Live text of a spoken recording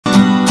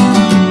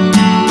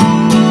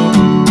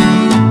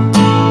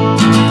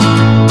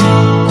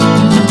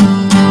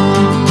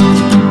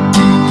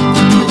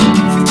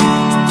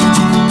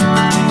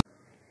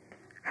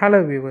Hello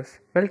viewers,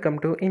 welcome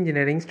to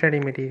Engineering Study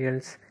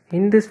Materials.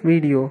 In this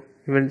video,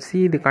 you will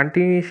see the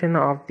continuation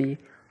of the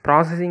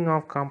processing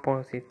of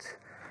composites.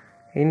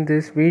 In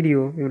this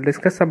video, we will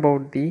discuss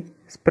about the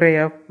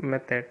SprayUp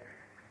method.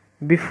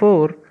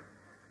 Before,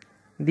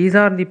 these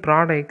are the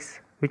products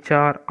which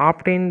are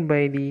obtained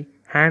by the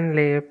hand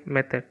layup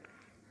method.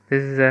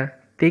 This is a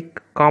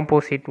thick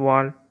composite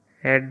wall,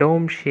 a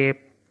dome shape,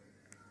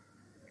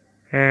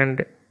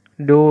 and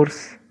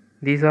doors.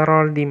 These are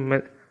all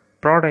the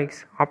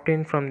products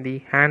obtained from the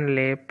hand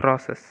layup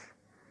process.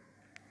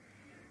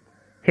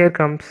 Here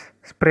comes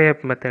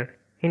SprayUp method.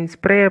 In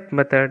SprayUp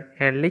method,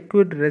 a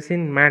liquid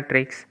resin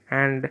matrix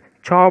and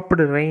chopped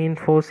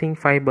reinforcing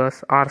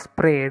fibers are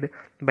sprayed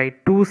by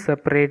two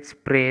separate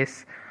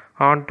sprays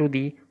onto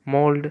the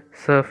mold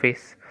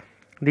surface.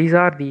 These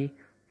are the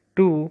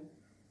two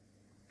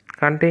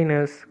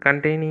containers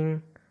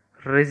containing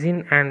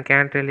resin and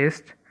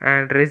catalyst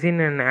and resin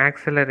and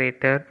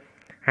accelerator,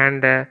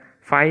 and a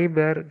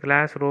fiber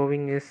glass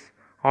roving is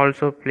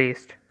also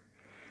placed.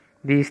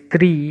 These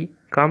three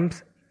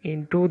comes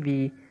into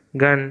the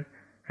gun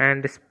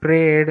and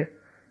sprayed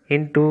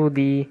into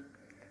the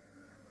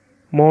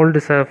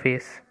mold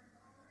surface.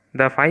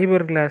 The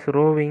fiberglass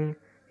roving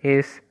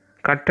is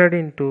cutted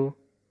into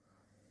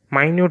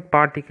minute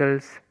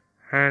particles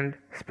and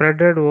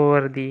spreaded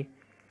over the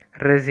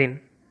resin.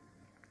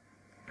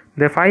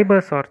 The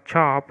fibers are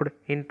chopped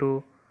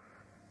into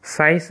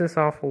sizes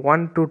of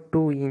 1 to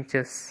 2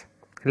 inches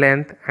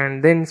length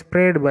and then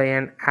sprayed by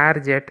an air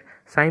jet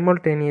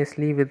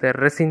simultaneously with a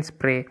resin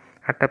spray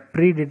at a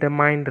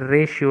predetermined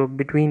ratio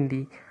between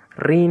the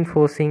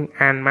reinforcing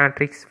and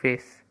matrix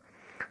phase.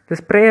 The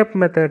SprayUp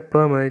method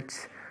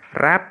permits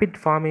rapid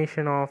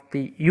formation of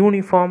the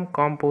uniform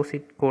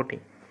composite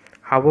coating.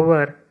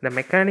 However, the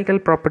mechanical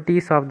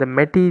properties of the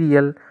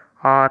material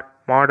are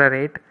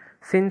moderate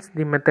since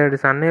the method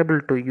is unable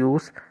to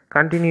use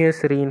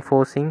continuous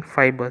reinforcing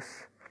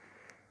fibers.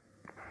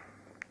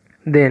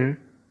 Then,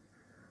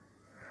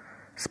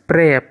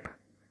 SprayUp,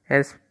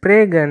 a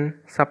spray gun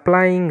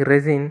supplying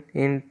resin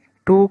in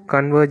two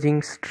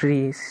converging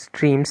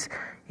streams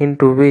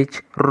into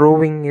which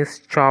roving is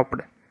chopped.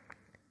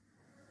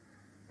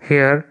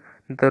 Here,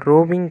 the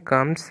roving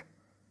comes,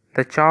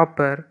 the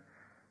chopper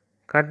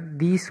cut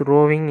these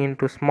roving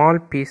into small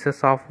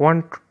pieces of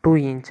 1 to 2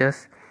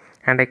 inches,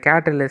 and a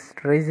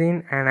catalyst,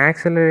 resin and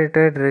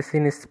accelerated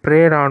resin is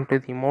sprayed onto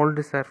the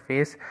mold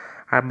surface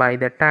by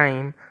the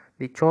time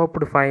the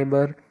chopped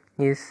fiber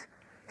is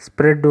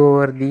spread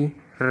over the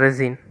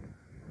resin.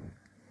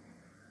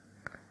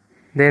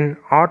 Then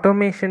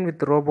automation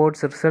with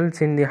robots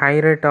results in the high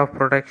rate of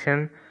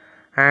production,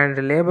 and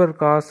labor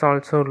costs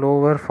also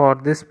lower for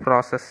this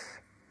process.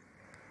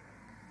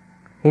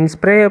 In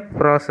SprayUp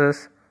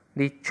process,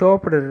 the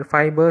chopped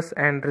fibers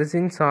and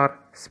resins are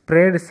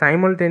sprayed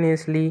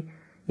simultaneously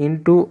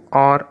into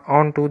or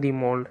onto the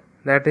mold,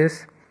 that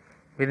is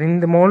within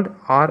the mold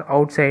or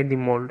outside the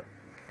mold.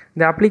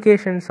 The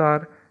applications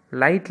are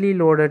lightly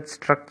loaded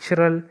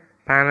structural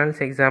panels,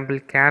 example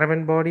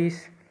caravan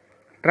bodies,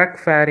 truck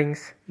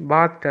fairings,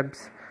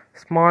 bathtubs,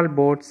 small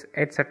boats,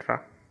 etc.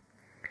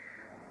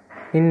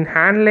 In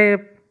hand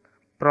layup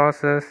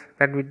process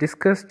that we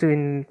discussed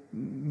in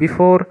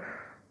before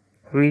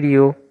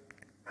video,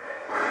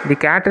 the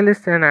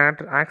catalyst and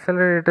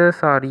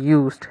accelerators are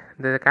used.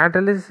 The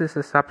catalyst is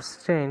a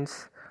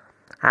substance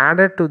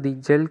added to the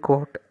gel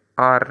coat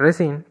or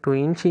resin to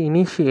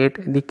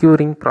initiate the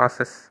curing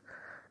process.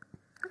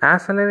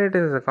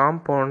 Accelerator is a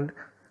compound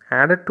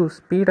added to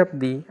speed up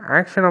the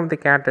action of the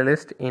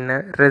catalyst in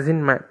a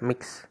resin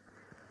mix.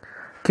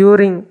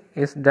 Curing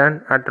is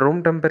done at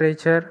room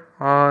temperature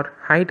or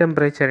high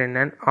temperature in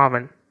an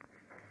oven.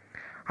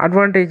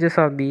 Advantages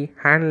of the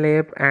hand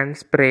layup and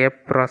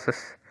SprayUp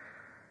process.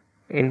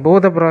 In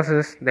both the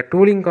process, the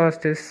tooling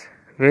cost is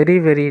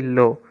very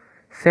low.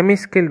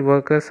 Semi-skilled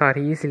workers are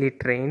easily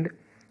trained,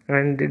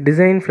 and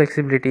design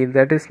flexibility,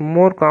 that is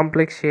more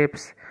complex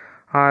shapes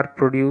are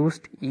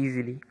produced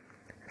easily.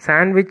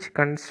 Sandwich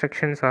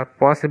constructions are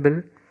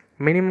possible.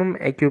 Minimum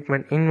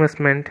equipment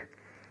investment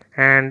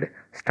and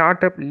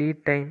startup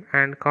lead time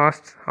and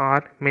costs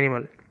are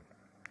minimal.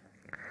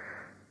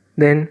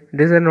 Then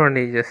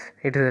disadvantages.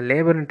 It is a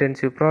labor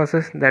intensive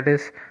process, that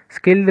is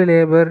skilled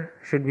labor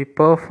should be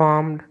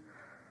performed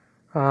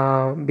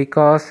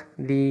because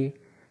the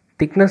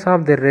thickness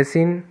of the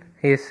resin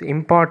is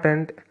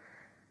important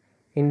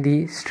in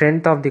the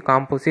strength of the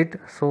composite,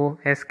 so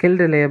a skilled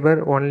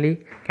labor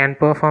only can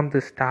perform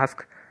this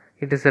task.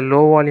 It is a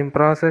low volume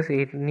process.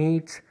 It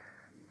needs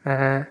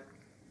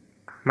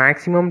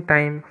maximum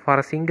time for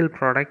a single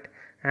product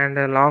and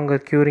a longer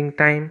curing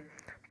time.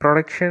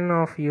 Production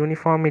of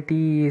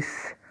uniformity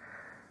is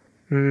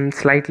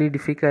slightly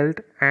difficult,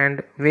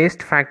 and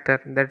waste factor,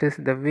 that is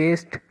the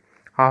waste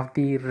of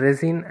the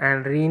resin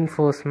and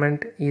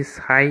reinforcement, is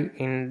high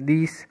in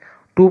these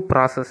two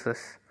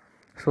processes.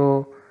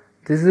 So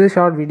this is a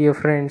short video,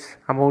 friends,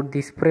 about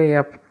the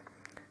SprayUp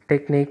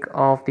technique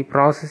of the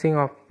processing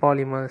of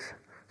polymers.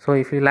 So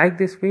if you like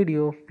this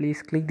video,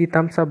 please click the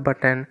thumbs up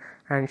button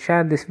and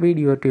share this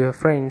video to your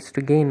friends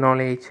to gain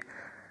knowledge,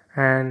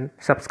 and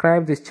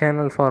subscribe this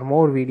channel for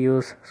more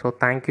videos. So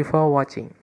thank you for watching.